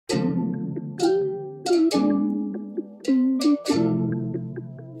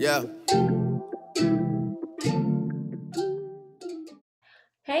Yeah.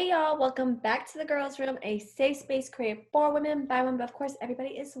 Hey y'all, welcome back to the Grlz Room, a safe space created for women, by women, but of course everybody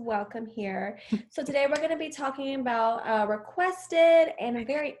is welcome here. So today we're going to be talking about a requested and a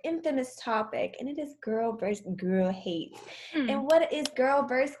very infamous topic, and it is girl versus girl hate. And what is girl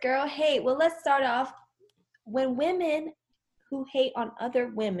versus girl hate? Well, let's start off when women who hate on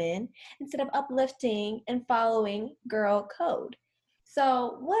other women instead of uplifting and following girl code.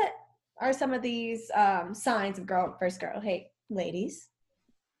 So what are some of these signs of girl versus girl hate, ladies?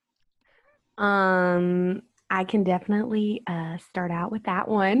 I can definitely start out with that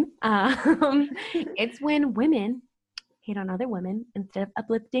one. It's when women hate on other women instead of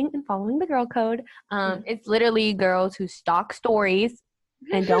uplifting and following the girl code. It's literally girls who stalk stories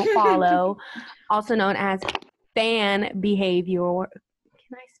and don't follow, also known as fan behavior.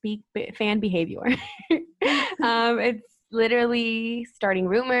 Can I speak? Fan behavior. It's literally starting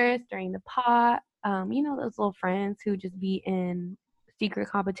rumors, stirring the pot. Those little friends who just be in secret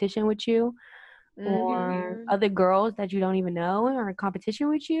competition with you, or other girls that you don't even know are in competition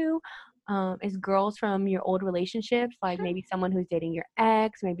with you. It's girls from your old relationships, like maybe someone who's dating your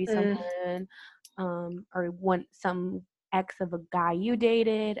ex, maybe someone some ex of a guy you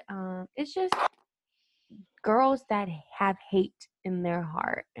dated. It's just girls that have hate in their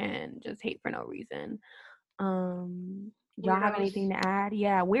heart and just hate for no reason. Y'all have anything to add?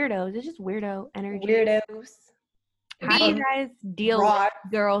 Yeah, weirdos. It's just weirdo energy. Weirdos. How do you guys deal with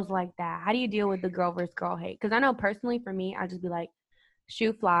girls like that? How do you deal with the girl versus girl hate? Because I know personally for me, I just be like,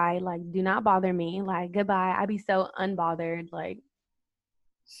 shoe fly, like, do not bother me, like, goodbye. I'd be so unbothered, like.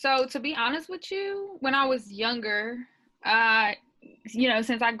 So to be honest with you, when I was younger,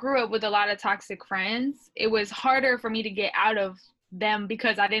 since I grew up with a lot of toxic friends, it was harder for me to get out of them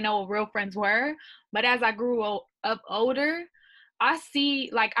because I didn't know what real friends were. But as I grew up older, I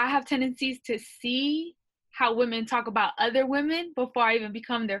have tendencies to see how women talk about other women before I even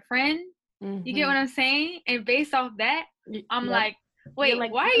become their friend. You get what I'm saying? And based off that, I'm like, wait,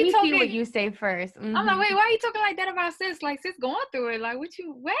 why are you talking? See what you say first. I'm like, wait, why are you talking like that about sis? Like, sis going through it. Like, what?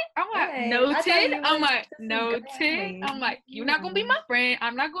 I'm like, noted. I'm like, noted. I'm like, you're not going to be my friend.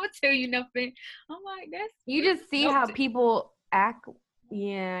 I'm not going to tell you nothing. I'm like, you just see how people act.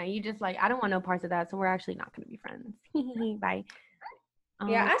 Yeah, you just like, I don't want no parts of that. So we're actually not going to be friends. Bye.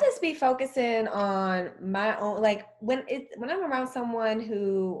 Yeah, I just be focusing on my own, like when I'm around someone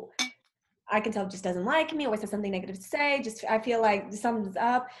who I can tell just doesn't like me or has something negative to say, just I feel like something's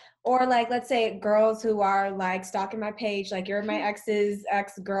up. Or like, let's say girls who are like stalking my page, like you're my ex's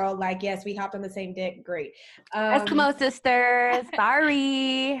ex girl, like yes, we hopped on the same dick, great. Eskimo sisters,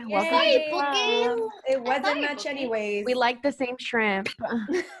 sorry. Welcome to the club. It wasn't much anyways. We like the same shrimp.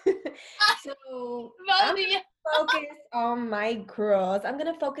 So I'm gonna focus on my girls. I'm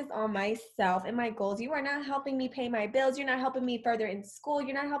gonna focus on myself and my goals. You are not helping me pay my bills. You're not helping me further in school.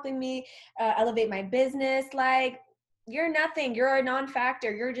 You're not helping me elevate my business. Like, you're nothing. You're a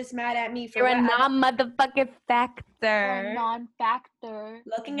non-factor. You're just mad at me for You're a non-motherfucking factor. You're a non-factor.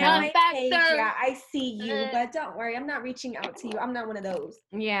 Looking at my page, yeah, I see you, but don't worry, I'm not reaching out to you. I'm not one of those.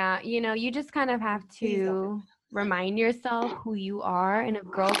 Yeah, you just kind of have to remind yourself who you are, and if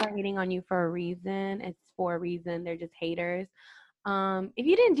girls are hating on you for a reason, it's for a reason. They're just haters. If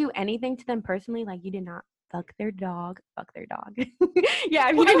you didn't do anything to them personally, like you did not fuck their dog. Yeah,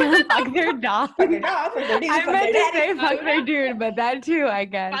 if you did not fuck their dog. Fuck their dog, fuck their dude, I meant to say fuck their dude, but that too, I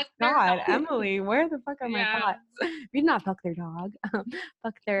guess. God, Emily, where the fuck are my thoughts? If you did not fuck their dog,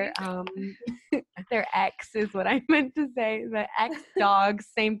 fuck their their ex is what I meant to say. The ex dog,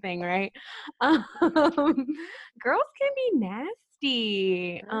 same thing, right? Girls can be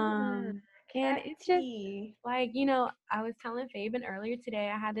nasty. And it's just like, I was telling Faben earlier today,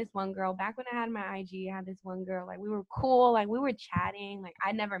 I had this one girl, back when I had my IG, I had this one girl, like we were cool, like we were chatting, like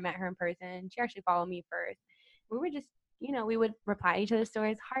I never met her in person. She actually followed me first. We were just, we would reply to each other's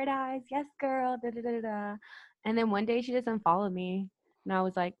stories, heart eyes, yes girl, da da da da. And then one day she just unfollowed me, and I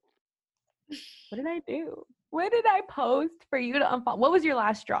was like, what did I do? What did I post for you to unfollow? What was your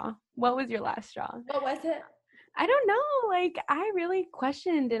last straw? What was it? I don't know. Like, I really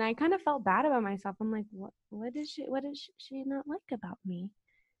questioned, and I kind of felt bad about myself. I'm like, what does she not like about me?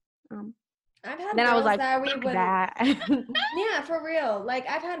 I've had then girls I was like, that we would that. Yeah, for real. Like,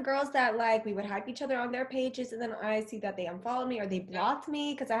 I've had girls that like we would hype each other on their pages, and then I see that they unfollowed me or they blocked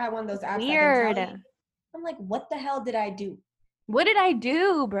me because I had one of those apps. Weird. I'm like, what the hell did I do? What did I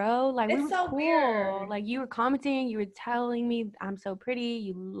do, bro? Like, it's we were so cool. Weird. Like, you were commenting, you were telling me I'm so pretty,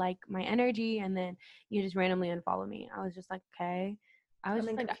 you like my energy, and then you just randomly unfollow me. I was just like, okay. I'm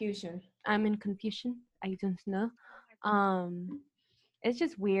in confusion. I'm in confusion. I don't know. it's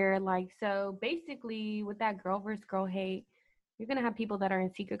just weird. Like, so basically with that girl versus girl hate, you're going to have people that are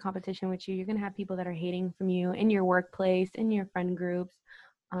in secret competition with you. You're going to have people that are hating from you in your workplace, in your friend groups.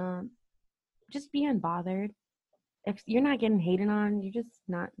 Just be unbothered. If you're not getting hated on, you're just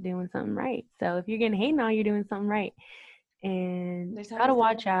not doing something right. So if you're getting hated on, you're doing something right. And There's gotta always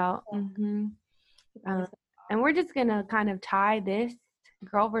watch out. And we're just gonna kind of tie this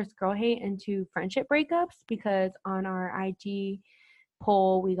girl versus girl hate into friendship breakups, because on our IG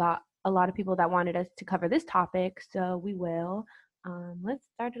poll we got a lot of people that wanted us to cover this topic, so we will. Let's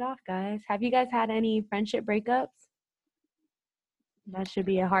start it off, guys. Have you guys had any friendship breakups? That should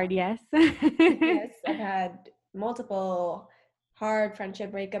be a hard yes. Yes, I've had multiple hard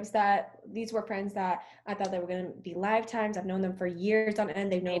friendship breakups. That these were friends that I thought they were going to be lifetimes. I've known them for years on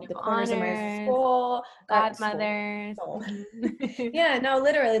end. They know the corners of my soul, godmothers. soul. Yeah, no,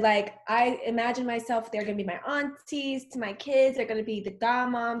 literally. Like, I imagine myself, they're going to be my aunties to my kids. They're going to be the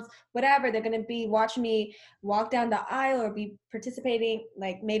godmoms, whatever. They're going to be watching me walk down the aisle or be participating,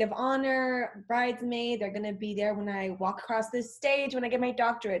 like maid of honor, bridesmaid. They're going to be there when I walk across this stage, when I get my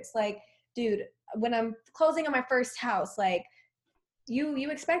doctorates. Like, dude, when I'm closing on my first house, like, you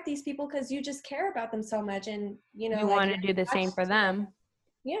expect these people because you just care about them so much, and you like, want to do the same for them.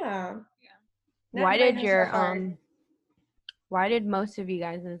 Yeah. Why did most of you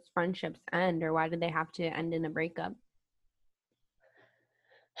guys' friendships end, or why did they have to end in a breakup?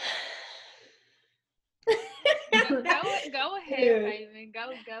 Go ahead, Faben.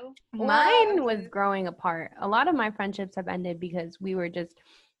 Go. Mine was growing apart. A lot of my friendships have ended because we were just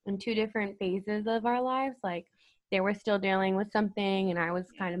in two different phases of our lives. Like, they were still dealing with something and I was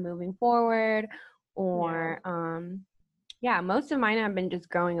kind of moving forward. Or most of mine have been just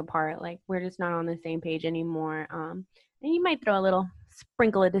growing apart. Like, we're just not on the same page anymore. And you might throw a little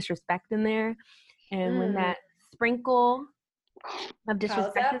sprinkle of disrespect in there. And when that sprinkle of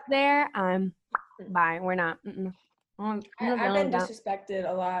disrespect is there, bye. We're not. I've been disrespected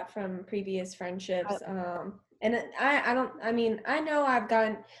a lot from previous friendships. And I know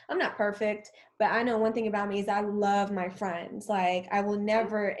I'm not perfect, but I know one thing about me is I love my friends. Like, I will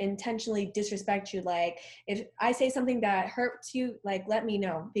never intentionally disrespect you. Like, if I say something that hurts you, like, let me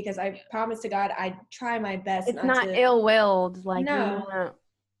know, because I promise to God, I try my best. It's not ill-willed. Like, no.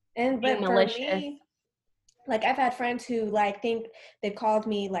 But malicious. For me, like, I've had friends who like think they've called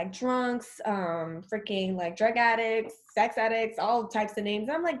me like drunks, freaking like drug addicts, sex addicts, all types of names.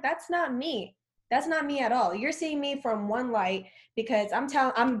 I'm like, that's not me. That's not me at all. You're seeing me from one light because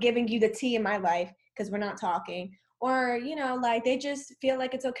I'm giving you the tea in my life because we're not talking. Or, like, they just feel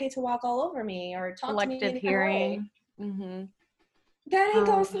like it's okay to walk all over me or talk to me in hearing. That ain't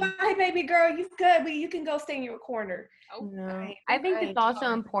gonna fly, baby girl. You good, but you can go stay in your corner. No. I think it's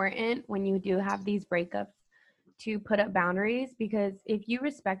also important when you do have these breakups to put up boundaries, because if you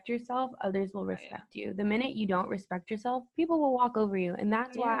respect yourself, others will respect you. The minute you don't respect yourself, people will walk over you. And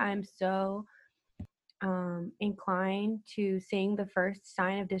that's why I'm so inclined to seeing the first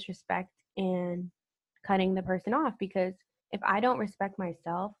sign of disrespect and cutting the person off, because if I don't respect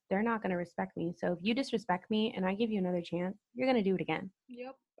myself, they're not going to respect me. So if you disrespect me and I give you another chance, you're going to do it again.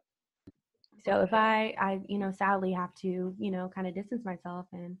 Yep. So if I sadly have to, kind of distance myself.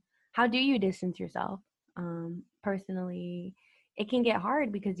 And how do you distance yourself? Personally, it can get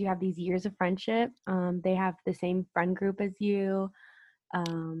hard because you have these years of friendship. They have the same friend group as you.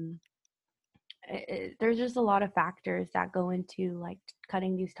 There's just a lot of factors that go into like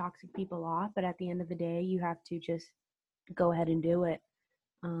cutting these toxic people off. But at the end of the day, you have to just go ahead and do it.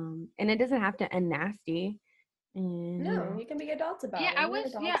 And it doesn't have to end nasty. And, no, you can be adults about it. I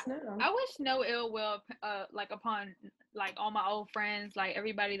wish no ill will like upon like all my old friends, like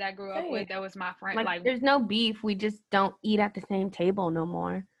everybody that I grew up with, that was my friend. Like, there's no beef. We just don't eat at the same table no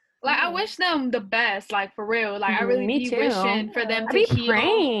more. Like, I wish them the best, like, for real. Like, I really be wishing for them to heal.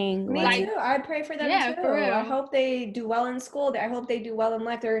 Praying. Me too. I pray for them too. For real. I hope they do well in school. I hope they do well in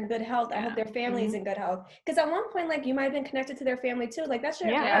life. They're in good health. I hope their family's in good health. Because at one point, like, you might have been connected to their family too. Like, that's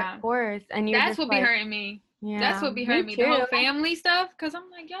your heart. Of course. And that's what be hurting me. Yeah, that's what be hurting me. The whole family stuff. Because I'm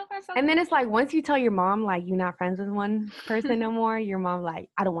like, y'all guys. And then it's like, once you tell your mom, like, you're not friends with one person no more, your mom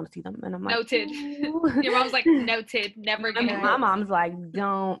like, I don't want to see them. And I'm like, noted. Your mom's like, noted. Never again. My mom's like,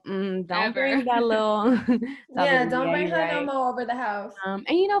 don't bring that little. Don't bring her no more over the house. And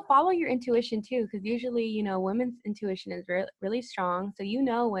follow your intuition too, because usually women's intuition is really strong. So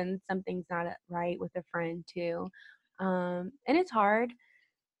when something's not right with a friend too, and it's hard,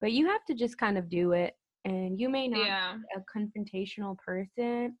 but you have to just kind of do it. And you may not be a confrontational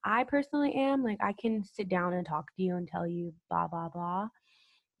person. I personally am. Like, I can sit down and talk to you and tell you blah, blah, blah.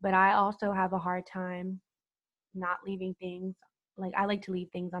 But I also have a hard time not leaving things like I like to leave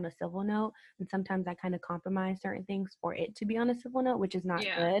things on a civil note, and sometimes I kind of compromise certain things for it to be on a civil note, which is not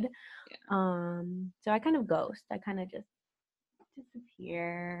good. So I kind of ghost. I kind of just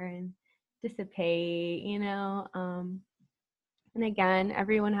disappear and dissipate, you know. And again,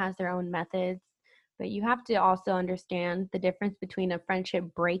 everyone has their own methods, but you have to also understand the difference between a friendship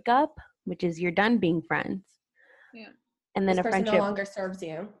breakup, which is you're done being friends, and then this a person friendship no longer serves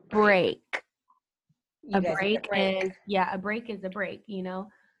you. break. You a guys break, break is a break is a break, you know.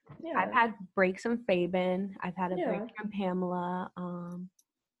 I've had breaks from Faben. I've had a break from Pamela.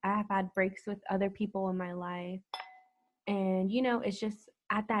 I have had breaks with other people in my life. And, you know, it's just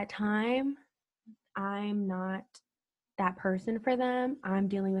at that time, I'm not that person for them. I'm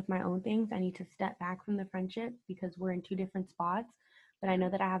dealing with my own things. I need to step back from the friendship because we're in two different spots. But I know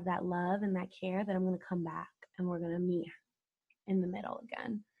that I have that love and that care that I'm going to come back and we're going to meet in the middle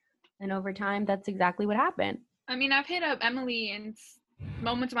again. And over time, that's exactly what happened. I mean, I've hit up Emily in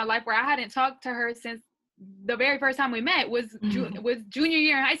moments of my life where I hadn't talked to her since the very first time we met was junior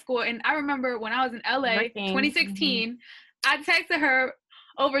year in high school. And I remember when I was in LA, 2016, I texted her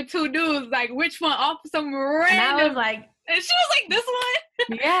over two dudes, like, which one off some random. And I was like, and she was like, this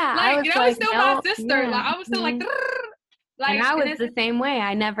one? Yeah. like, I was that like, was still my sister. Like, I was still like, and I was the same way.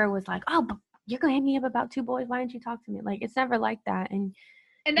 I never was like, oh, but you're going to hit me up about two boys. Why didn't you talk to me? Like, it's never like that. And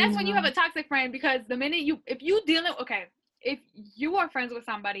that's when you have a toxic friend, because the minute if you are friends with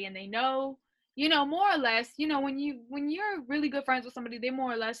somebody and they know, you know, more or less, you know, when you're really good friends with somebody, they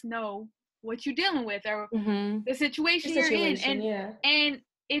more or less know what you're dealing with or the situation you're in. And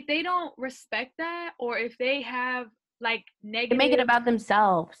if they don't respect that, or if they have like negative, they make it about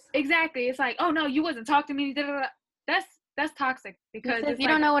themselves. Exactly. It's like, oh no, you wasn't talking to me. That's toxic, because it's you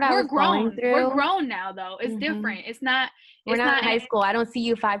don't know what I was going through. We're grown now, though. It's different. It's not. We're not in high school. I don't see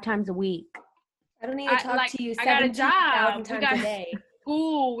you 5 times a week. I don't need to talk to you 17,000 times a day.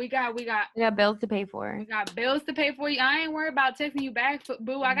 School. We got bills to pay for. We got bills to pay for. I ain't worried about texting you back,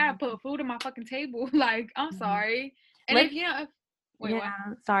 boo. I gotta put food on my fucking table. Like, I'm sorry. And if you know.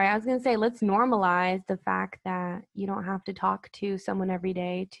 Sorry. I was gonna say, let's normalize the fact that you don't have to talk to someone every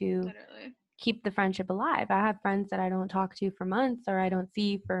day to keep the friendship alive. I have friends that I don't talk to for months, or I don't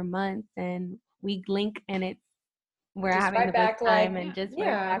see for months, and we link, and we're just having the best time, and just right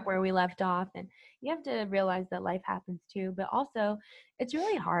back where we left off. And you have to realize that life happens too, but also it's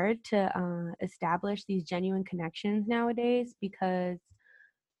really hard to establish these genuine connections nowadays, because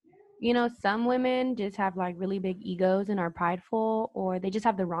you know, some women just have like really big egos and are prideful, or they just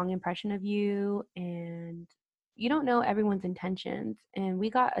have the wrong impression of you, and you don't know everyone's intentions. And we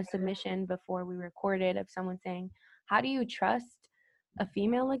got a submission before we recorded of someone saying, how do you trust a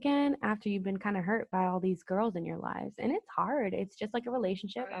female again after you've been kind of hurt by all these girls in your lives? And it's hard. It's just like a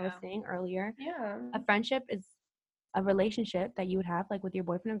relationship. I was saying earlier, a friendship is a relationship that you would have like with your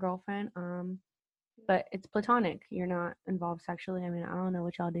boyfriend or girlfriend, but it's platonic. You're not involved sexually. I mean, I don't know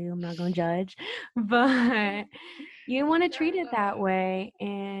what y'all do. I'm not going to judge, but you want to treat it that way.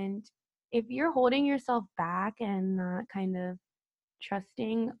 And if you're holding yourself back and not kind of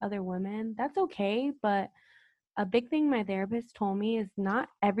trusting other women, that's okay. But a big thing my therapist told me is not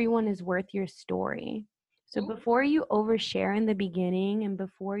everyone is worth your story. So before you overshare in the beginning, and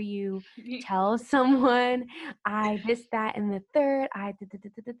before you tell someone, I this, that, and the third,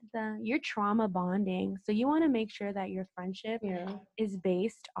 you're trauma bonding. So you want to make sure that your friendship is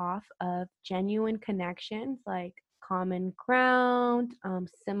based off of genuine connections, like common ground,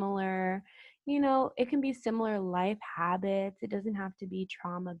 similar, you know, it can be similar life habits. It doesn't have to be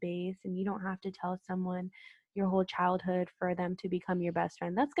trauma based, and you don't have to tell someone your whole childhood for them to become your best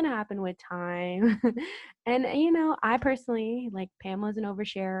friend. That's going to happen with time. And, you know, I personally, like, Pamela's an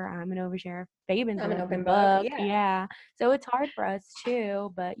oversharer. I'm an oversharer. Faben's an open book. Yeah. So it's hard for us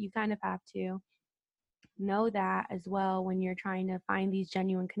too, but you kind of have to know that as well when you're trying to find these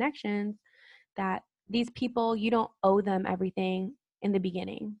genuine connections, that these people, you don't owe them everything in the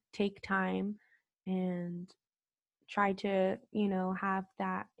beginning. Take time and try to, you know, have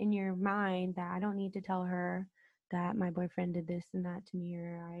that in your mind that I don't need to tell her that my boyfriend did this and that to me,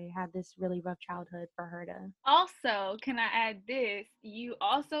 or I had this really rough childhood for her to. Also, can I add this? You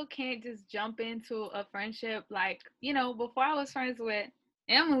also can't just jump into a friendship like, you know, before I was friends with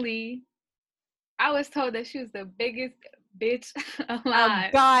Emily, I was told that she was the biggest bitch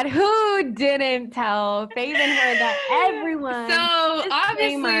alive. Oh God, who didn't tell? Faben heard that. Everyone. So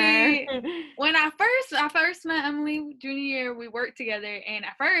obviously, when I first met Emily junior year, we worked together, and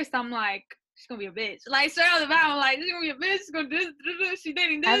at first I'm like, she's gonna be a bitch. Like straight out the bat, I'm like, she's gonna be a bitch. She's gonna do this. She's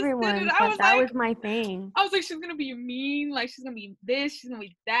dating this. Everyone, I was that like, was my thing. I was like, she's gonna be mean. Like she's gonna be this. She's gonna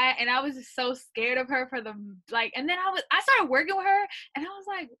be that. And I was just so scared of her for the like. And then I started working with her, and I was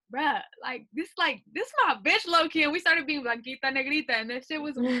like, bruh, like this my bitch low key. And we started being blanquita negrita, and that shit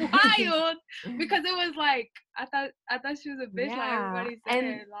was wild because it was like I thought she was a bitch. Like everybody said.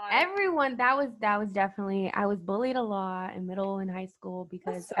 And like, everyone, that was definitely, I was bullied a lot in middle and high school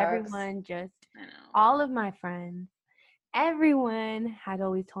because everyone just, all of my friends, everyone had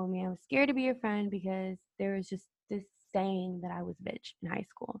always told me I was scared to be your friend because there was just this saying that I was a bitch in high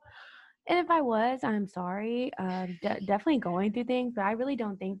school. And if I was, I'm sorry. Definitely going through things, but I really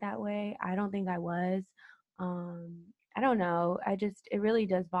don't think that way. I don't think I was. I don't know. It really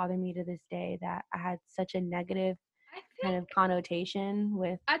does bother me to this day that I had such a negative kind of connotation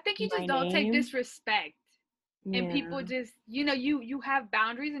with I think you just don't take disrespect. And people just, you have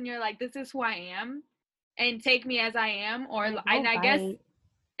boundaries and you're like, this is who I am and take me as I am. Or, and I guess,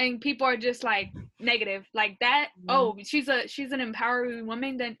 and people are just like negative like that. Oh, she's an empowering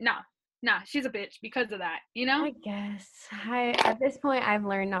woman. Then nah, she's a bitch because of that, I guess at this point I've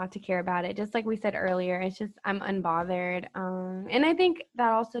learned not to care about it. Just like we said earlier, it's just I'm unbothered. And I think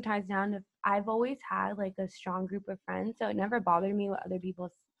that also ties down to I've always had like a strong group of friends, so it never bothered me what other people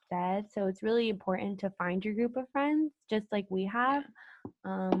said. So it's really important to find your group of friends, just like we have.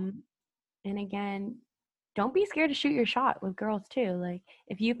 And again, don't be scared to shoot your shot with girls too. Like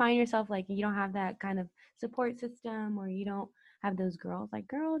if you find yourself like you don't have that kind of support system or you don't have those girls, like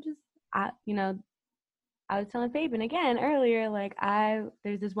girl, just I was telling Faben again earlier, like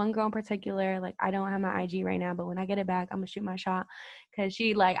there's this one girl in particular, like I don't have my IG right now, but when I get it back, I'm gonna shoot my shot because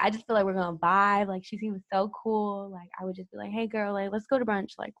she like, I just feel like we're gonna vibe. Like she seems so cool. Like I would just be like, hey girl, like let's go to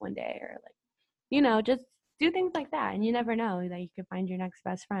brunch like one day or like, just do things like that. And you never know that you could find your next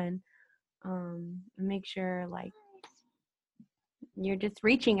best friend. And make sure like you're just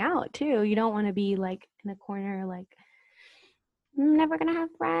reaching out too. You don't want to be like in a corner like I'm never gonna have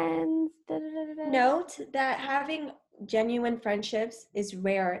friends. Note that having genuine friendships is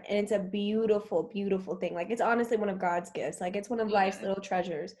rare and it's a beautiful, beautiful thing. Like it's honestly one of God's gifts. Like it's one of life's little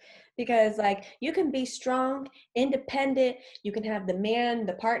treasures because like you can be strong, independent, you can have the man,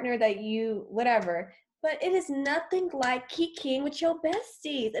 the partner that you, whatever. But it is nothing like kikiing with your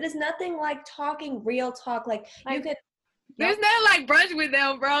besties. It is nothing like talking real talk. Like you could. There's nothing like brunch with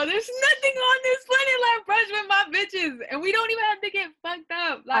them, bro. There's nothing on this planet like brunch with my bitches, and we don't even have to get fucked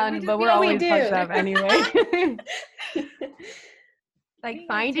up. Like, but we're always fucked up anyway. Like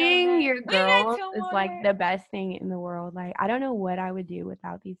finding your girls is like the best thing in the world. Like I don't know what I would do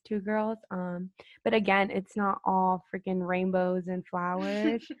without these two girls. But again, it's not all freaking rainbows and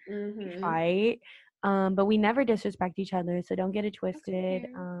flowers. We fight. But we never disrespect each other, so don't get it twisted.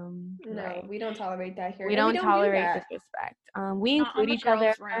 No, we don't tolerate that here. We don't tolerate disrespect. We include each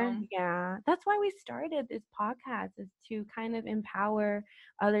other. Yeah, that's why we started this podcast, is to kind of empower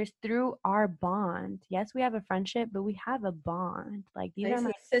others through our bond. Yes, we have a friendship, but we have a bond. Like these are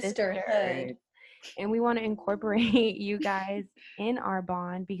my sisterhood, and we want to incorporate you guys in our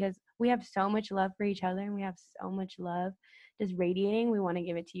bond because we have so much love for each other, and we have so much love just radiating. We want to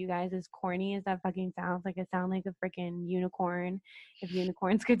give it to you guys. As corny as that fucking sounds, like I sound like a freaking unicorn if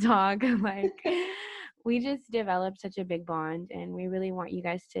unicorns could talk. Like we just developed such a big bond and we really want you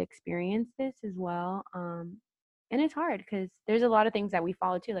guys to experience this as well. And it's hard because there's a lot of things that we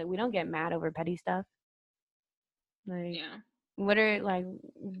follow too. Like we don't get mad over petty stuff. Like what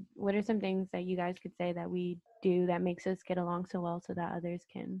are some things that you guys could say that we do that makes us get along so well so that others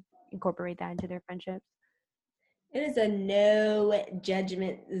can incorporate that into their friendships? It is a no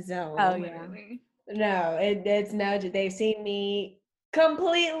judgment zone. Oh yeah. No, it's no. They've seen me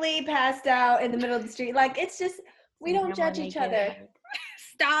completely passed out in the middle of the street. Like it's just we don't judge each other.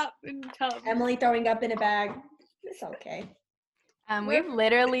 Stop and tell me. Emily throwing up in a bag. It's okay. We've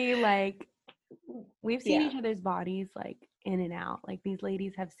literally like we've seen each other's bodies like in and out. Like these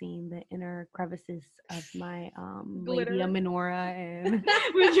ladies have seen the inner crevices of my labia minora and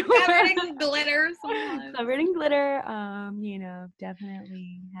covered in glitter. Covered in glitter.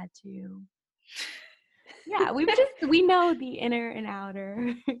 Definitely had to. Yeah, we know the inner and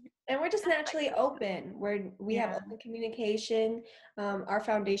outer. And we're just naturally open. We have open communication. Our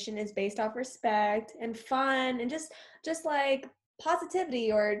foundation is based off respect and fun and just like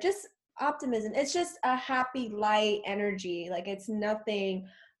positivity or just optimism. It's just a happy, light energy. Like it's nothing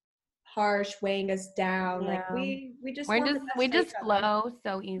harsh weighing us down. Like we just flow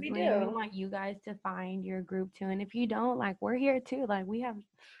so easily. We want you guys to find your group too. And if you don't, like we're here too. Like we have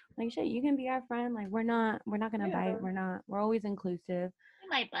like shit, you can be our friend. Like we're not gonna bite. We're always inclusive. We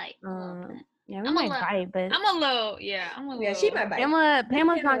might bite. Yeah, we might bite, but I'm a little. Yeah, I'm a little. Yeah, she might bite.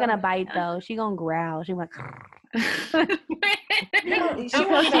 Pamela's not gonna bite though. She gonna growl. She like. She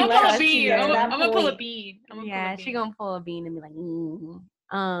won't even let us to you. I'm gonna pull a bead. Yeah, she gonna pull a bean and be like,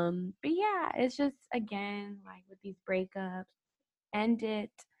 but yeah, it's just again like with these breakups, end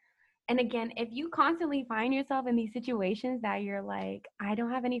it. And again, if you constantly find yourself in these situations that you're like, I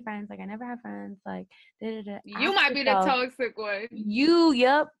don't have any friends, like I never have friends, like you might be the toxic one. You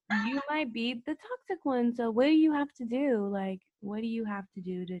might be the toxic one. So what do you have to do? Like, what do you have to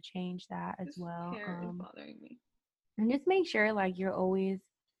do to change that as well? Hair is bothering me. And just make sure like you're always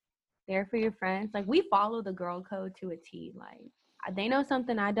there for your friends. Like we follow the girl code to a T. Like they know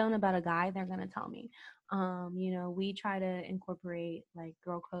something I don't about a guy, they're gonna tell me. We try to incorporate like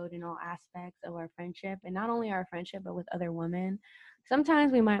girl code in all aspects of our friendship, and not only our friendship but with other women.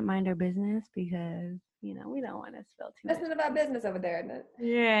 Sometimes we might mind our business because we don't want to spill too much. That's none of our business over there, isn't it?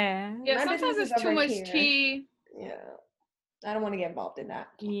 Yeah. Yeah, sometimes it's too much tea. Yeah. I don't want to get involved in that.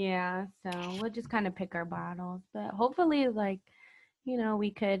 Yeah, so we'll just kind of pick our battles. But hopefully, like,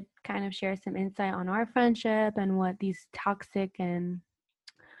 we could kind of share some insight on our friendship and what these toxic and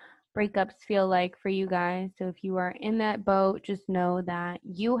breakups feel like for you guys. So if you are in that boat, just know that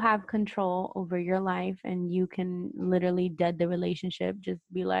you have control over your life and you can literally dead the relationship. Just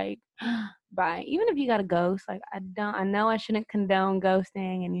be like, bye. Even if you got a ghost, like I know I shouldn't condone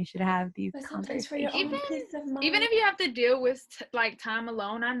ghosting, and you should have these conversations. For your own peace of mind. Even if you have to deal with like time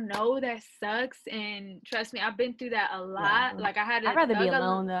alone, I know that sucks, and trust me, I've been through that a lot. Yeah. Like I'd rather be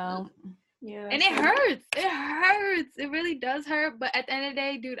alone though. Yeah, and it hurts. It hurts. It really does hurt. But at the end of the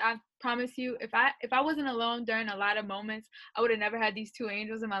day, dude, I promise you, if I wasn't alone during a lot of moments, I would have never had these two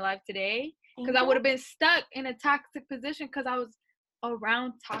angels in my life today. Because I would have been stuck in a toxic position because I was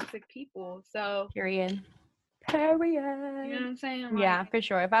around toxic people. So Period. You know what I'm saying? Yeah, for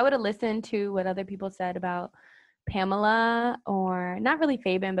sure. If I would have listened to what other people said about Pamela, or not really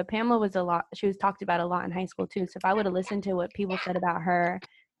Faben, but Pamela she was talked about a lot in high school too. So if I would have listened to what people said about her,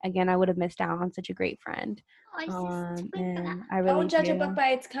 again, I would have missed out on such a great friend. And I really don't judge a book by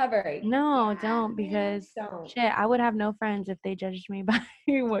its cover. No, don't, because shit, I would have no friends if they judged me by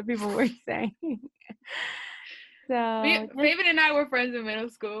what people were saying. So Faben and I were friends in middle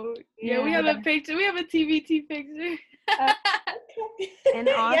school. Yeah, we have a picture. We have a TBT picture. And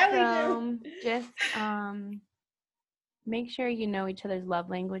also, just make sure you know each other's love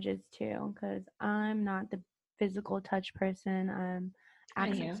languages too, because I'm not the physical touch person. I'm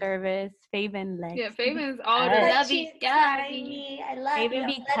acts of service. Faben likes. Yeah, Faben's all the lovey dovey. I love Faben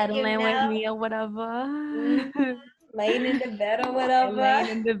be cuddling with me or whatever. Laying in the bed or whatever. Laying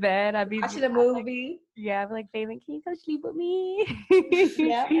in the bed. I'd be watching a movie. I'd be like, Faben, can you go sleep with me?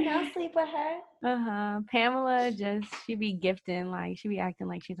 Yeah, and I'll sleep with her. Pamela she be gifting, like she be acting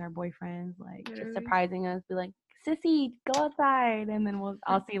like she's our boyfriend, like just surprising us, be like, sissy, go outside, and then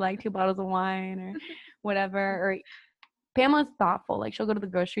I'll see like 2 bottles of wine or whatever. Or Pamela's thoughtful, like she'll go to the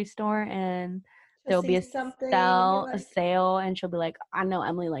grocery store and there'll be a sale, and she'll be like, I know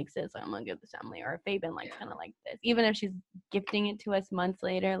Emily likes this, so I'm gonna give this to Emily, or Faben likes gonna like this. Even if she's gifting it to us months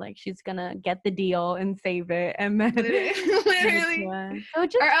later, like she's gonna get the deal and save it, and then literally. So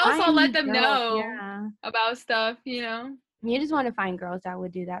or else I'll let them know about stuff, You just want to find girls that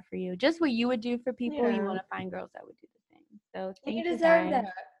would do that for you. Just what you would do for people, you want to find girls that would do the same. So thank you deserve guys.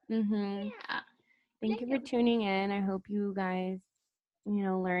 that. Thank you for tuning in. I hope you guys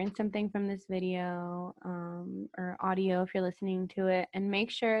learn something from this video or audio if you're listening to it, and make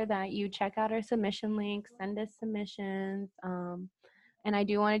sure that you check out our submission links, send us submissions. And I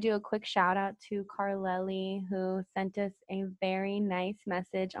do want to do a quick shout out to Carlelli, who sent us a very nice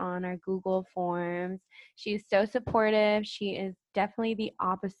message on our Google Forms. She's so supportive. She is definitely the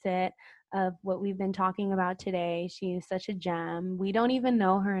opposite of what we've been talking about today. She is such a gem. We don't even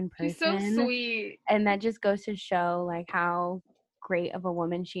know her in person. She's so sweet. And that just goes to show like how great of a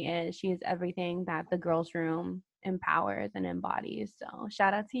woman she is. She is everything that the Grlz Room empowers and embodies. So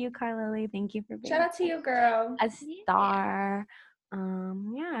shout out to you, Carlelli. Thank you for being shout out to you, girl. A star.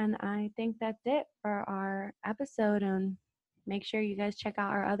 And I think that's it for our episode. And make sure you guys check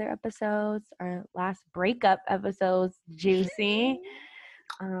out our other episodes. Our last breakup episode's juicy.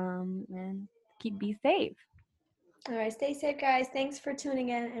 And be safe. All right, stay safe, guys. Thanks for tuning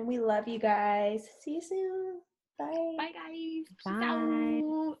in, and we love you guys. See you soon. Bye. Bye, guys. Bye. Peace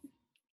out.